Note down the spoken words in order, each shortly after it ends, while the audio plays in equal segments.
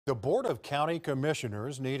The Board of County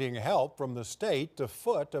Commissioners needing help from the state to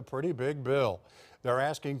foot a pretty big bill. They're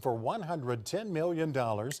asking for $110 million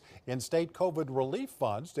in state COVID relief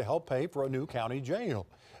funds to help pay for a new county jail.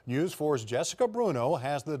 News 4's Jessica Bruno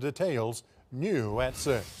has the details, new at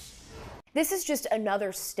 6. This is just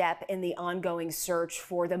another step in the ongoing search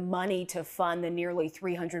for the money to fund the nearly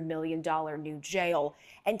 $300 million new jail.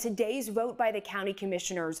 And today's vote by the county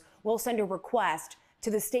commissioners will send a request to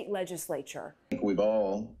the state legislature. We've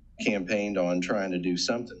all campaigned on trying to do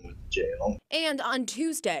something with the jail. And on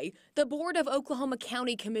Tuesday, the Board of Oklahoma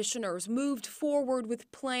County Commissioners moved forward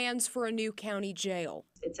with plans for a new county jail.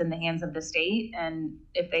 It's in the hands of the state, and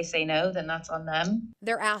if they say no, then that's on them.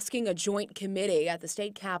 They're asking a joint committee at the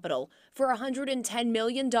state capitol for $110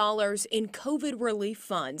 million in COVID relief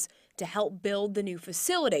funds to help build the new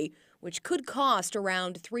facility, which could cost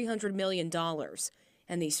around $300 million.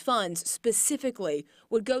 And these funds specifically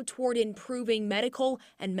would go toward improving medical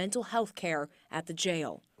and mental health care at the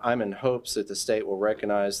jail. I'm in hopes that the state will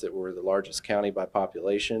recognize that we're the largest county by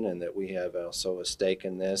population and that we have also a stake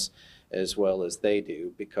in this as well as they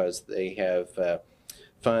do, because they have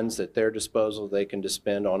funds at their disposal they can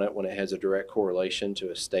spend on it when it has a direct correlation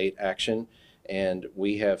to a state action. And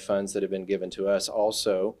we have funds that have been given to us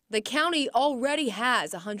also. The county already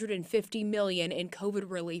has $150 million in COVID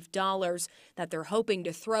relief dollars that they're hoping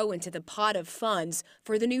to throw into the pot of funds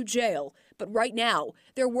for the new jail. But right now,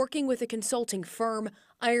 they're working with a consulting firm,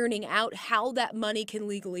 ironing out how that money can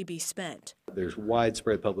legally be spent. There's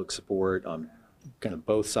widespread public support on kind of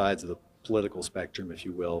both sides of the political spectrum, if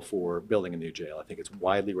you will, for building a new jail. I think it's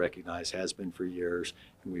widely recognized, has been for years,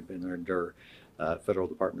 and we've been under Federal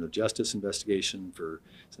Department of Justice investigation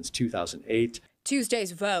since 2008.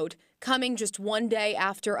 Tuesday's vote coming just one day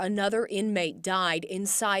after another inmate died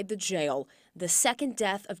inside the jail, the second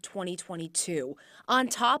death of 2022, on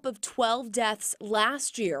top of 12 deaths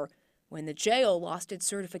last year when the jail lost its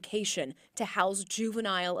certification to house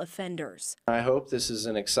juvenile offenders. I hope this is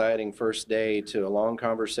an exciting first day to a long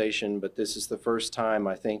conversation, but this is the first time,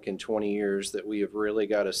 I think, in 20 years that we have really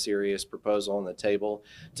got a serious proposal on the table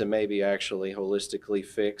to maybe actually holistically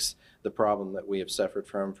fix the problem that we have suffered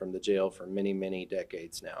from the jail for many, many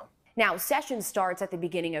decades now. Now, session starts at the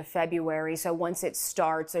beginning of February, so once it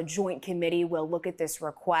starts, a joint committee will look at this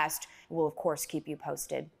request. We'll, of course, keep you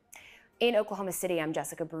posted. In Oklahoma City, I'm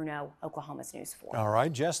Jessica Bruno, Oklahoma's News 4. All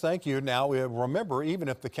right, Jess, thank you. Now, remember, even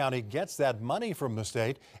if the county gets that money from the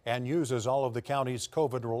state and uses all of the county's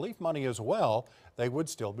COVID relief money as well, they would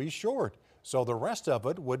still be short. So the rest of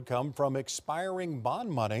it would come from expiring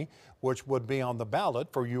bond money, which would be on the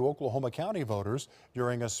ballot for you Oklahoma County voters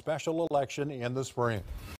during a special election in the spring.